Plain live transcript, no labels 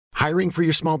Hiring for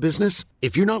your small business?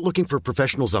 If you're not looking for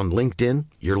professionals on LinkedIn,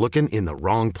 you're looking in the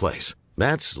wrong place.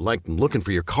 That's like looking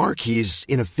for your car keys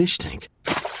in a fish tank.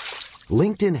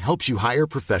 LinkedIn helps you hire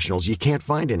professionals you can't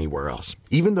find anywhere else,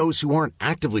 even those who aren't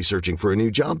actively searching for a new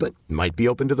job but might be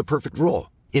open to the perfect role.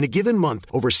 In a given month,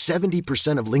 over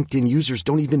 70% of LinkedIn users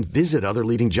don't even visit other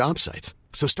leading job sites.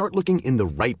 So start looking in the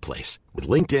right place. With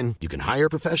LinkedIn, you can hire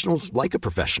professionals like a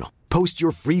professional. Post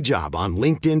your free job on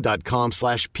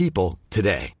linkedin.com/people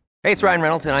today. Hey, it's Ryan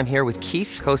Reynolds, and I'm here with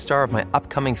Keith, co-star of my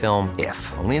upcoming film, If,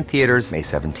 only in theaters May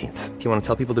 17th. Do you want to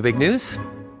tell people the big news?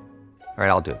 All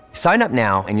right, I'll do it. Sign up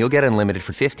now and you'll get unlimited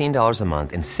for $15 a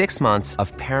month and 6 months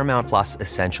of Paramount Plus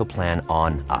Essential Plan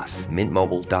on us.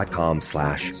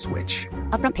 MintMobile.com/switch.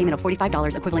 Upfront payment of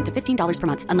 $45 equivalent to $15 per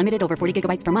month. Unlimited over 40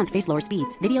 gigabytes per month. Face lower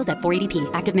speeds. Videos at 480p.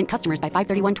 Active Mint customers by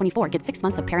 531.24 get 6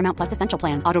 months of Paramount Plus Essential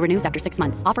Plan. Auto renews after 6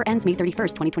 months. Offer ends May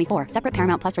 31st, 2024. Separate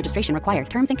Paramount Plus registration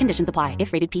required. Terms and conditions apply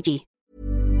if rated PG.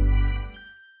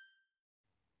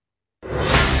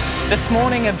 This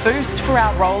morning, a boost for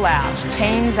our rollout.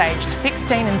 Teens aged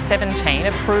 16 and 17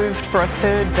 approved for a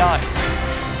third dose.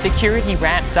 Security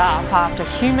ramped up after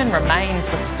human remains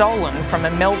were stolen from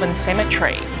a Melbourne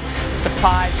cemetery.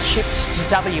 Supplies shipped to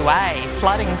WA,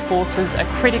 flooding forces a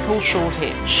critical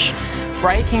shortage.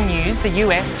 Breaking news, the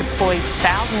US deploys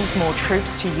thousands more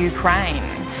troops to Ukraine.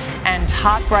 And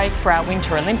heartbreak for our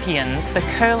Winter Olympians, the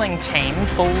curling team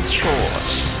falls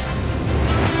short.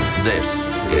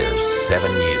 This is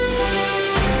 7 News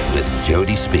with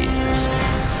Jody Spears.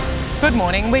 Good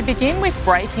morning. We begin with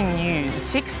breaking news.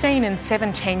 16 and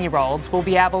 17-year-olds will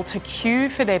be able to queue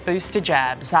for their booster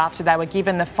jabs after they were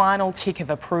given the final tick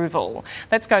of approval.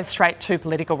 Let's go straight to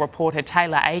political reporter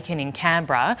Taylor Aiken in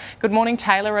Canberra. Good morning,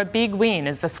 Taylor. A big win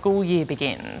as the school year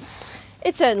begins.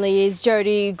 It certainly is,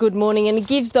 Jody. Good morning. And it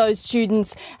gives those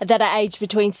students that are aged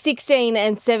between 16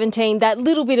 and 17 that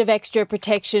little bit of extra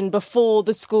protection before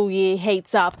the school year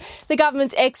heats up. The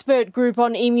government's expert group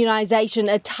on immunisation,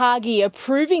 ATAGI,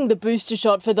 approving the booster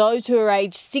shot for those who are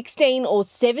aged 16 or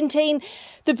 17.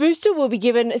 The booster will be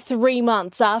given 3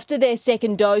 months after their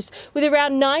second dose, with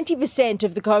around 90%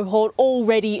 of the cohort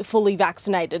already fully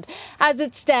vaccinated. As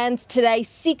it stands today,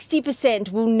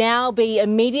 60% will now be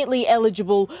immediately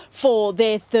eligible for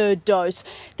their third dose.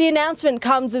 The announcement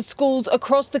comes as schools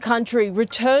across the country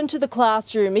return to the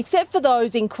classroom, except for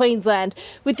those in Queensland,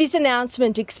 with this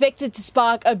announcement expected to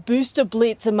spark a booster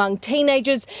blitz among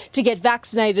teenagers to get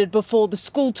vaccinated before the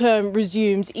school term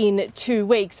resumes in 2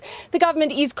 weeks. The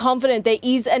government is confident there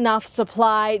is enough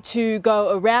supply to go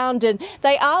around, and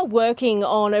they are working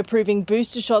on approving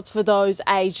booster shots for those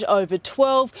aged over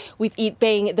 12, with it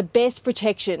being the best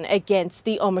protection against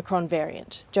the Omicron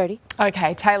variant. Jody?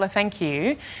 Okay, Taylor, thank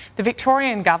you. The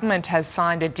Victorian government has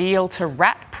signed a deal to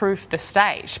rat-proof the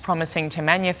state, promising to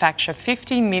manufacture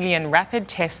 50 million rapid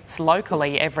tests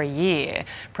locally every year.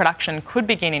 Production could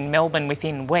begin in Melbourne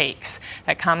within weeks.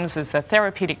 That comes as the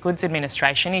Therapeutic Goods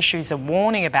Administration issues a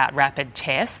warning about rapid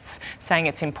tests, saying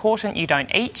it's important you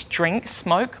don't eat, drink,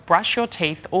 smoke, brush your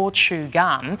teeth or chew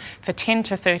gum for 10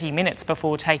 to 30 minutes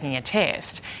before taking a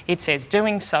test. It says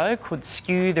doing so could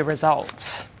skew the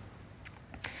results.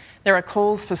 There are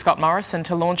calls for Scott Morrison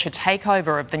to launch a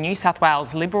takeover of the New South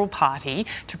Wales Liberal Party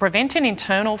to prevent an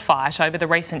internal fight over the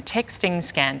recent texting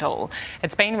scandal.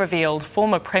 It's been revealed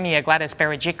former Premier Gladys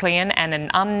Berejiklian and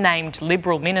an unnamed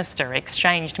Liberal minister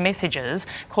exchanged messages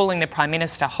calling the Prime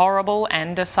Minister horrible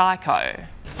and a psycho.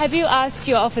 Have you asked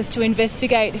your office to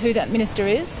investigate who that minister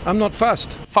is? I'm not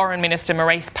fussed. Foreign Minister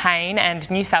Maurice Payne and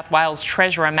New South Wales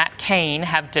Treasurer Matt Keane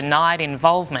have denied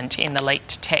involvement in the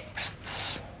leaked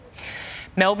texts.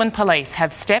 Melbourne police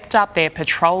have stepped up their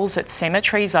patrols at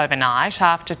cemeteries overnight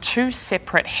after 2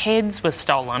 separate heads were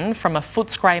stolen from a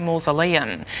Footscray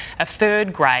mausoleum. A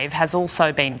third grave has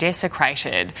also been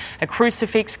desecrated. A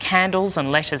crucifix, candles and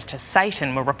letters to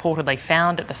Satan were reportedly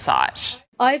found at the site.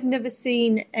 I've never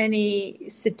seen any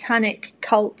satanic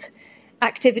cult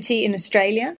activity in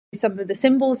Australia. Some of the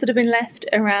symbols that have been left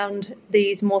around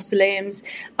these mausoleums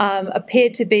appear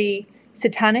to be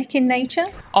satanic in nature.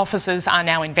 Officers are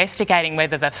now investigating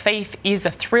whether the thief is a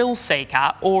thrill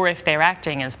seeker or if they're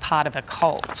acting as part of a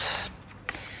cult.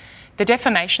 The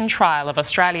defamation trial of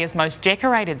Australia's most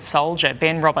decorated soldier,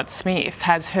 Ben Roberts-Smith,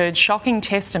 has heard shocking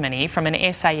testimony from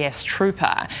an SAS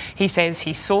trooper. He says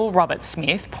he saw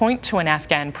Roberts-Smith point to an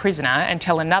Afghan prisoner and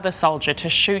tell another soldier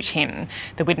to shoot him.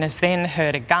 The witness then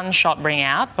heard a gunshot ring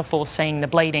out before seeing the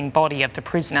bleeding body of the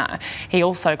prisoner. He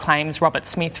also claims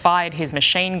Roberts-Smith fired his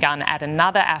machine gun at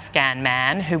another Afghan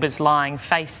man who was lying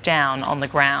face down on the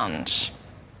ground.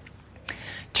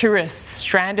 Tourists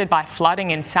stranded by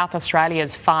flooding in South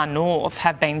Australia's far north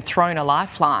have been thrown a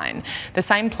lifeline. The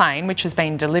same plane, which has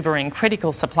been delivering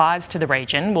critical supplies to the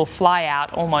region, will fly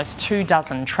out almost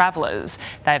 24 travellers.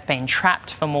 They've been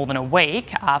trapped for more than a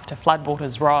week after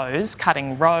floodwaters rose,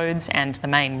 cutting roads and the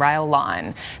main rail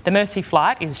line. The Mercy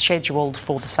flight is scheduled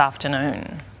for this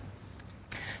afternoon.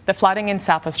 The flooding in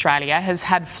South Australia has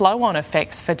had flow-on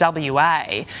effects for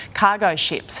WA. Cargo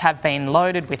ships have been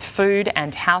loaded with food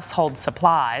and household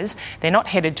supplies. They're not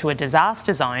headed to a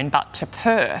disaster zone, but to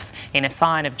Perth, in a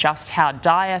sign of just how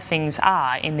dire things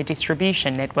are in the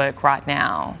distribution network right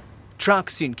now.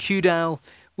 Trucks in Kewdale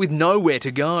with nowhere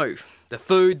to go. The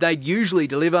food they'd usually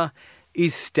deliver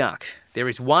is stuck. There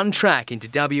is one track into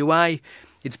WA.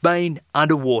 It's been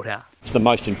underwater. It's the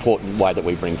most important way that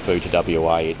we bring food to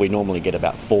WA. We normally get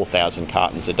about 4,000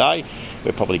 cartons a day.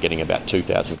 We're probably getting about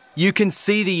 2,000. You can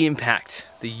see the impact.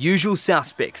 The usual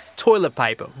suspects: toilet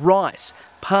paper, rice,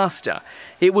 pasta.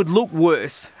 It would look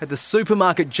worse had the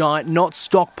supermarket giant not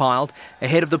stockpiled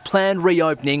ahead of the planned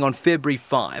reopening on February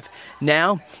 5.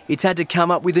 Now, it's had to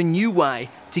come up with a new way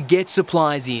to get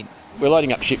supplies in. We're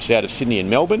loading up ships out of Sydney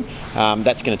and Melbourne.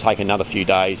 That's going to take another few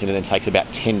days, and it then takes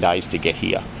about 10 days to get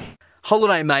here.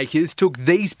 Holidaymakers took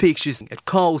these pictures at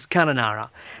Coles Kununurra.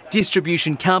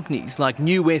 Distribution companies like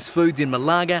New West Foods in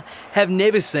Malaga have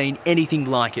never seen anything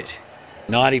like it.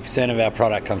 90% of our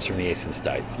product comes from the eastern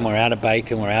states. We're out of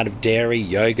bacon, we're out of dairy,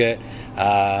 yoghurt,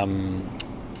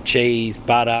 cheese,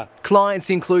 butter. Clients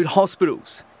include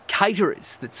hospitals,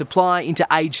 caterers that supply into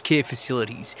aged care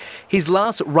facilities. His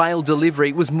last rail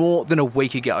delivery was more than a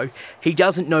week ago. He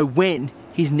doesn't know when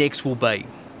his next will be.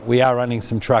 We are running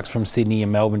some trucks from Sydney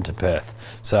and Melbourne to Perth.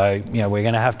 So, we're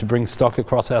going to have to bring stock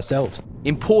across ourselves.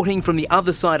 Importing from the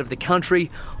other side of the country,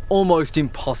 almost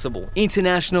impossible.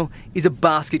 International is a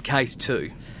basket case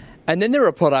too. And then there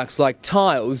are products like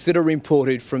tiles that are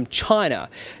imported from China.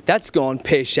 That's gone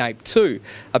pear-shaped too.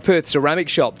 A Perth ceramic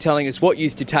shop telling us what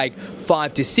used to take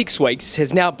 5 to 6 weeks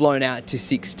has now blown out to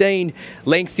 16.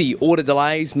 Lengthy order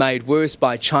delays made worse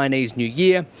by Chinese New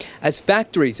Year as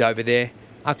factories over there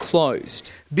are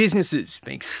closed. Businesses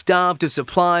being starved of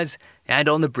supplies and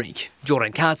on the brink.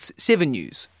 Jordan Katz, 7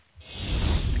 News.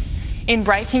 In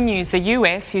breaking news, the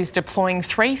US is deploying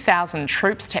 3,000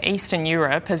 troops to Eastern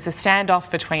Europe as the standoff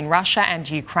between Russia and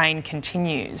Ukraine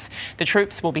continues. The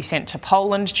troops will be sent to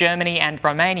Poland, Germany and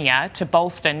Romania to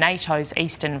bolster NATO's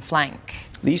eastern flank.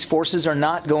 These forces are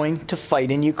not going to fight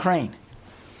in Ukraine.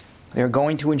 They are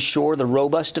going to ensure the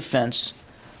robust defence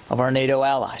of our NATO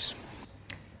allies.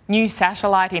 New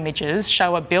satellite images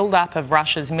show a build-up of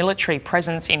Russia's military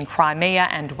presence in Crimea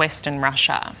and Western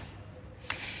Russia.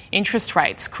 Interest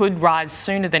rates could rise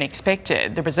sooner than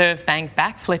expected. The Reserve Bank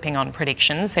backflipping on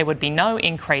predictions there would be no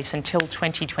increase until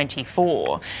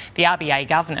 2024. The RBA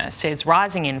governor says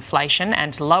rising inflation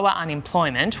and lower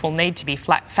unemployment will need to be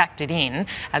factored in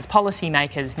as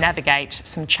policymakers navigate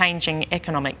some changing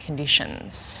economic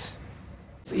conditions.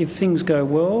 If things go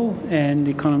well and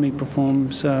the economy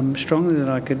performs strongly,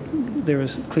 then there are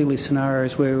clearly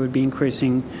scenarios where we would be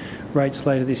increasing rates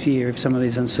later this year if some of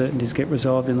these uncertainties get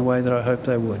resolved in the way that I hope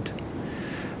they would.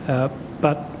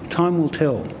 But time will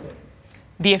tell.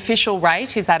 The official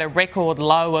rate is at a record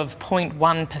low of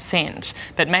 0.1%,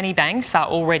 but many banks are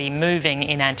already moving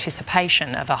in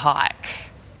anticipation of a hike.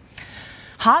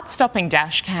 Heart-stopping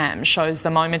dash cam shows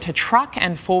the moment a truck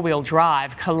and four-wheel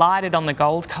drive collided on the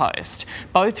Gold Coast.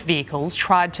 Both vehicles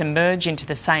tried to merge into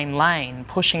the same lane,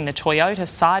 pushing the Toyota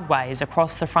sideways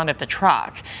across the front of the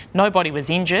truck. Nobody was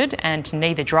injured and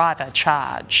neither driver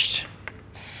charged.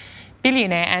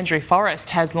 Billionaire Andrew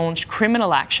Forrest has launched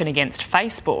criminal action against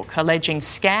Facebook, alleging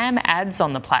scam ads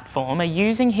on the platform are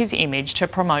using his image to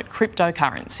promote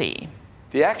cryptocurrency.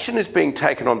 The action is being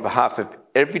taken on behalf of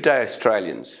everyday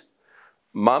Australians.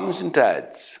 Mums and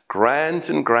dads, grands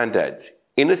and granddads,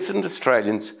 innocent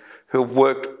Australians who have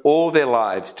worked all their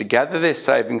lives to gather their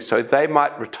savings so they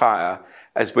might retire,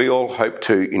 as we all hope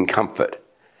to, in comfort,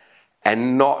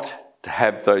 and not to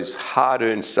have those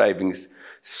hard-earned savings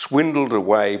swindled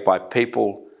away by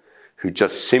people who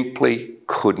just simply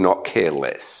could not care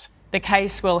less. The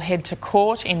case will head to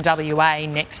court in WA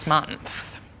next month.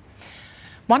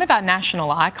 One of our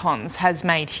national icons has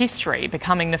made history,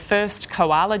 becoming the first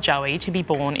koala joey to be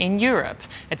born in Europe.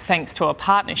 It's thanks to a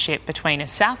partnership between a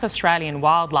South Australian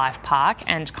wildlife park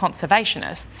and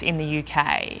conservationists in the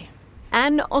UK.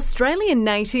 An Australian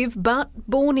native, but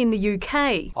born in the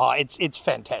UK. Oh, it's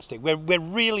fantastic. We're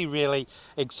really, really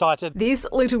excited. This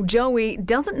little joey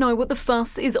doesn't know what the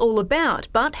fuss is all about,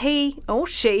 but he, or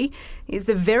she, is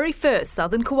the very first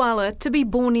southern koala to be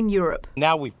born in Europe.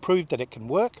 Now we've proved that it can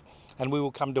work, and we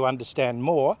will come to understand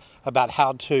more about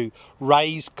how to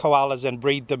raise koalas and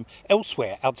breed them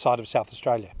elsewhere outside of South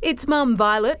Australia. It's Mum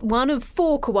Violet, one of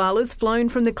 4 koalas flown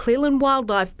from the Cleland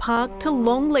Wildlife Park to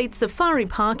Longleat Safari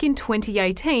Park in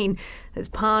 2018 as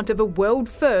part of a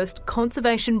world-first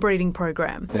conservation breeding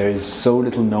program. There is so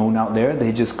little known out there.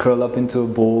 They just curl up into a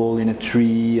ball in a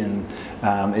tree, and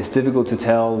it's difficult to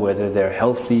tell whether they're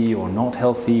healthy or not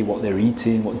healthy, what they're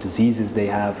eating, what diseases they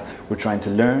have. We're trying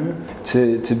to learn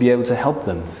to be able to help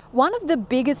them. One of the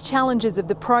biggest challenges of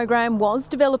the program was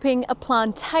developing a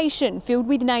plantation filled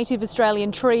with native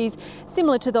Australian trees,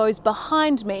 similar to those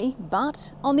behind me,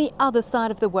 but on the other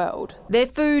side of the world. Their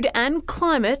food and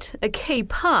climate a key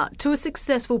part to a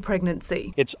successful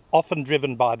pregnancy. It's often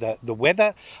driven by the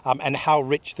weather and how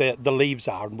rich the leaves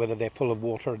are and whether they're full of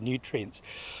water and nutrients.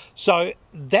 So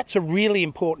that's a really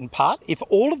important part. If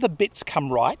all of the bits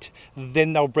come right,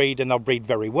 then they'll breed, and they'll breed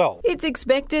very well. It's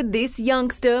expected this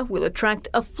youngster will attract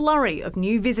a flurry of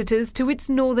new visitors to its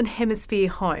Northern Hemisphere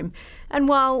home. And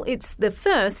while it's the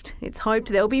first, it's hoped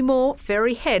there'll be more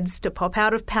fairy heads to pop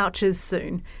out of pouches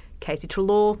soon. Casey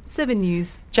Treloar, 7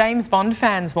 News. James Bond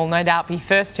fans will no doubt be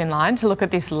first in line to look at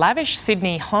this lavish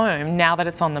Sydney home now that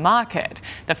it's on the market.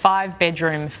 The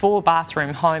 5-bedroom,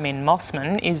 4-bathroom home in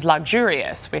Mossman is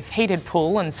luxurious with heated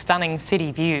pool and stunning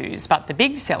city views, but the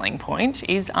big selling point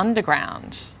is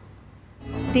underground.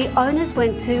 The owners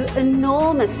went to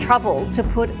enormous trouble to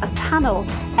put a tunnel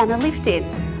and a lift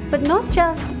in, but not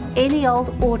just any old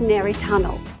ordinary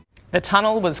tunnel. The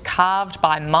tunnel was carved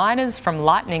by miners from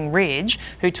Lightning Ridge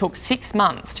who took 6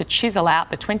 months to chisel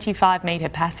out the 25-metre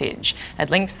passage. It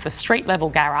links the street-level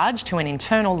garage to an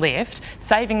internal lift,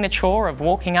 saving the chore of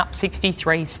walking up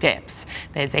 63 steps.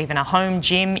 There's even a home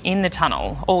gym in the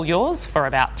tunnel, all yours for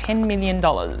about $10 million.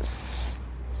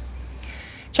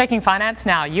 Checking finance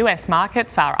now, US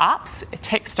markets are up,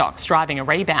 tech stocks driving a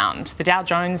rebound. The Dow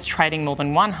Jones trading more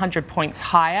than 100 points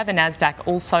higher, the Nasdaq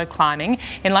also climbing.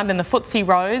 In London, the FTSE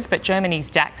rose, but Germany's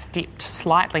DAX dipped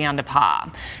slightly under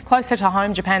par. Closer to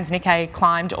home, Japan's Nikkei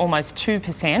climbed almost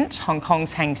 2%. Hong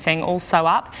Kong's Hang Seng also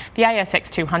up. The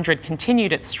ASX 200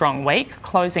 continued its strong week,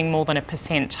 closing more than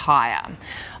 1% higher.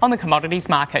 On the commodities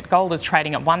market, gold is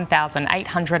trading at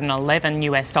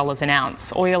 $1,811 an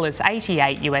ounce. Oil is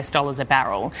 $88 a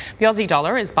barrel. The Aussie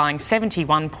dollar is buying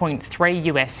 71.3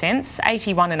 US cents,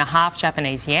 81.5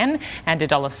 Japanese yen, and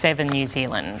 $1.07 New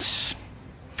Zealand.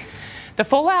 The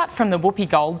fallout from the Whoopi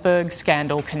Goldberg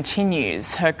scandal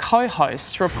continues. Her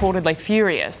co-hosts reportedly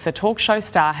furious. The talk show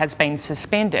star has been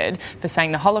suspended for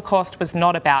saying the Holocaust was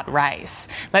not about race.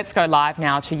 Let's go live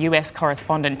now to US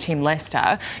correspondent Tim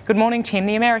Lester. Good morning, Tim.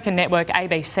 The American network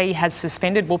ABC has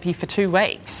suspended Whoopi for 2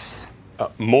 weeks.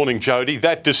 Morning, Jody.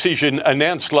 That decision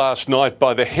announced last night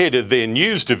by the head of their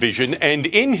news division, and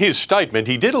in his statement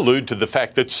he did allude to the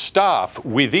fact that staff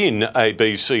within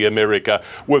ABC America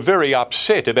were very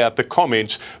upset about the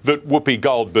comments that Whoopi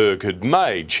Goldberg had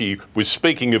made. She was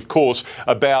speaking, of course,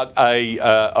 about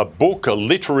a book, a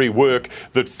literary work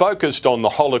that focused on the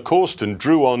Holocaust and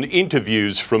drew on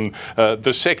interviews from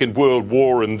the Second World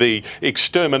War and the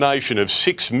extermination of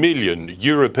 6 million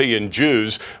European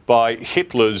Jews by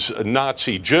Hitler's Nazi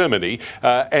Germany,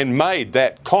 and made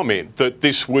that comment that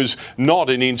this was not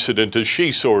an incident, as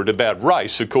she saw it, about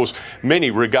race. Of course,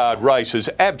 many regard race as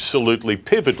absolutely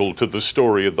pivotal to the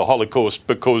story of the Holocaust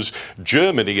because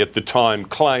Germany at the time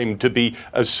claimed to be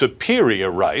a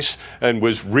superior race and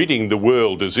was ridding the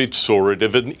world, as it saw it,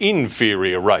 of an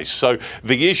inferior race. So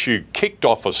the issue kicked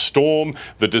off a storm.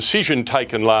 The decision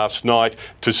taken last night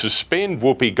to suspend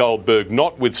Whoopi Goldberg,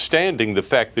 notwithstanding the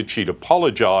fact that she'd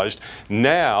apologised,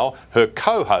 now her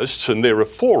co-hosts, and there are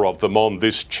 4 of them on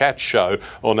this chat show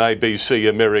on ABC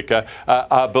America,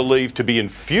 are believed to be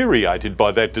infuriated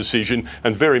by that decision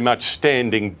and very much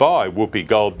standing by Whoopi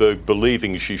Goldberg,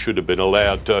 believing she should have been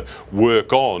allowed to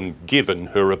work on given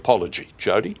her apology.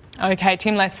 Jody? OK,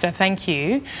 Tim Lester, thank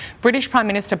you. British Prime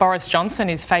Minister Boris Johnson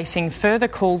is facing further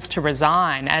calls to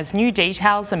resign as new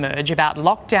details emerge about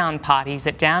lockdown parties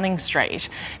at Downing Street.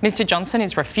 Mr Johnson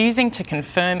is refusing to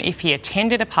confirm if he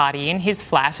attended a party in his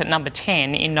flat at number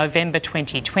 10 in November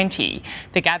 2020.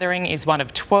 The gathering is one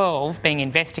of 12 being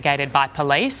investigated by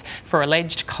police for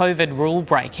alleged COVID rule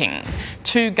breaking.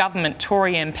 2 government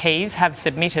Tory MPs have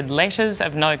submitted letters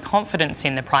of no confidence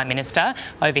in the Prime Minister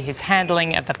over his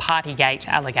handling of the Partygate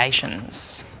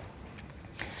allegations.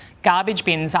 Garbage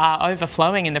bins are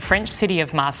overflowing in the French city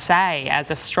of Marseille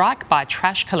as a strike by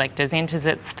trash collectors enters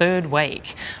its third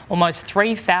week. Almost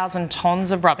 3,000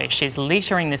 tonnes of rubbish is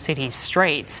littering the city's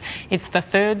streets. It's the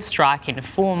third strike in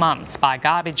 4 months by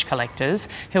garbage collectors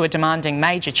who are demanding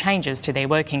major changes to their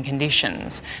working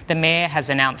conditions. The mayor has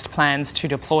announced plans to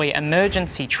deploy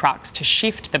emergency trucks to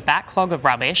shift the backlog of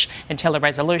rubbish until a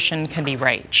resolution can be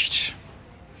reached.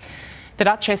 The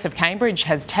Duchess of Cambridge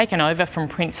has taken over from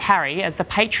Prince Harry as the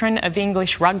patron of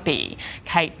English rugby.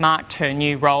 Kate marked her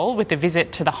new role with a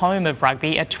visit to the home of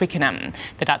rugby at Twickenham.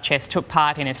 The Duchess took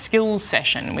part in a skills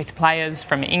session with players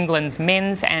from England's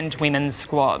men's and women's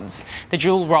squads. The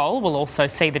dual role will also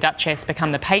see the Duchess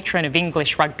become the patron of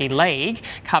English Rugby League,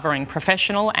 covering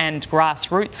professional and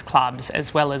grassroots clubs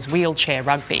as well as wheelchair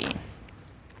rugby.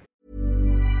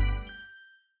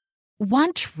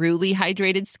 Want truly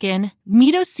hydrated skin?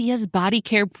 Meet Osea's Body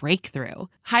Care Breakthrough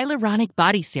Hyaluronic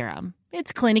Body Serum.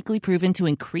 It's clinically proven to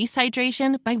increase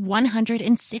hydration by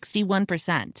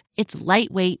 161%. It's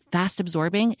lightweight,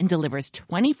 fast-absorbing, and delivers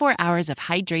 24 hours of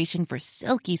hydration for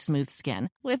silky smooth skin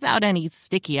without any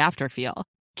sticky afterfeel.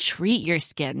 Treat your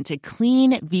skin to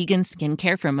clean, vegan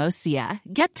skincare from Osea.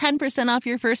 Get 10% off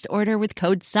your first order with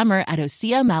code SUMMER at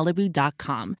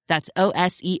OseaMalibu.com. That's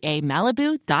OSEA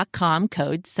Malibu.com,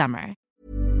 code SUMMER.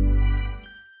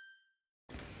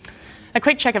 A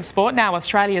quick check of sport now.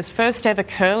 Australia's first ever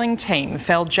curling team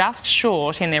fell just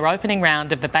short in their opening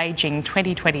round of the Beijing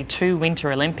 2022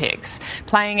 Winter Olympics.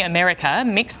 Playing America,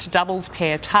 mixed doubles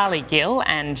pair Tali Gill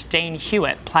and Dean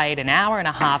Hewitt played an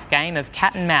hour-and-a-half game of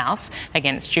cat and mouse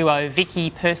against duo Vicky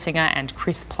Persinger and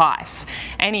Chris Pleiss.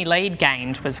 Any lead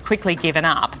gained was quickly given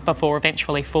up before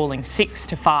eventually falling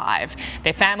 6-5.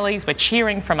 Their families were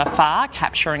cheering from afar,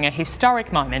 capturing a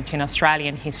historic moment in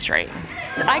Australian history.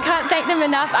 I can't thank them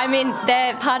enough. I mean,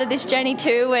 they're part of this journey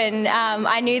too, and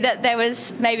I knew that there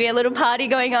was maybe a little party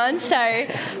going on, so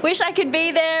wish I could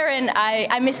be there, and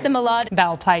I miss them a lot.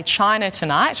 They'll play China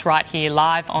tonight, right here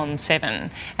live on 7.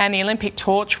 And the Olympic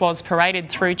torch was paraded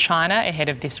through China ahead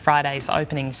of this Friday's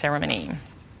opening ceremony.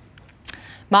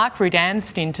 Mark Rudan's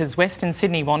stint as Western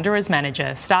Sydney Wanderers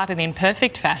manager started in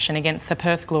perfect fashion against the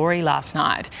Perth Glory last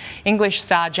night. English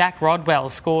star Jack Rodwell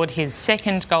scored his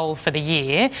second goal for the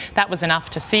year. That was enough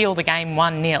to seal the game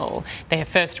 1-0. Their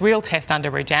first real test under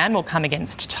Rudan will come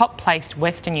against top-placed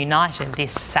Western United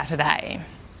this Saturday.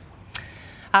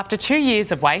 After 2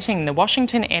 years of waiting, the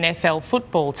Washington NFL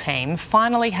football team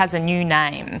finally has a new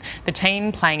name. The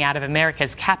team playing out of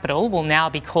America's capital will now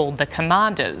be called the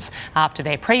Commanders, after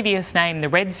their previous name, the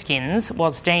Redskins,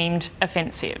 was deemed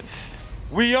offensive.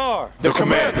 We are the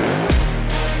Commanders.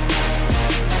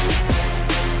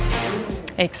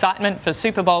 Excitement for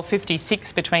Super Bowl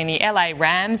 56 between the LA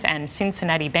Rams and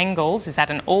Cincinnati Bengals is at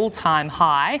an all-time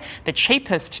high. The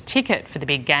cheapest ticket for the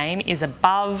big game is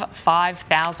above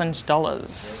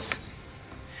 $5,000.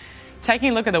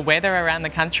 Taking a look at the weather around the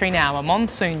country now, a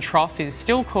monsoon trough is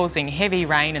still causing heavy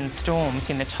rain and storms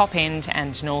in the top end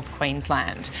and North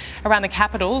Queensland. Around the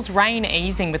capitals, rain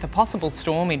easing with a possible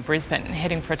storm in Brisbane,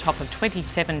 heading for a top of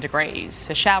 27 degrees.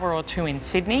 A shower or two in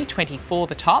Sydney, 24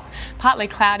 the top. Partly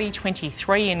cloudy,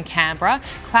 23 in Canberra.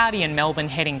 Cloudy in Melbourne,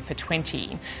 heading for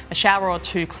 20. A shower or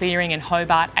two clearing in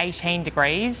Hobart, 18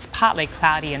 degrees. Partly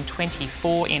cloudy and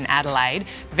 24 in Adelaide.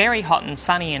 Very hot and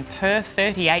sunny in Perth,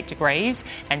 38 degrees.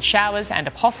 And showers and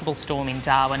a possible storm in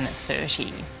Darwin,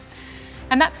 30.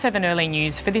 And that's 7 Early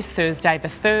News for this Thursday, the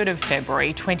 3rd of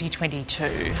February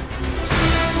 2022.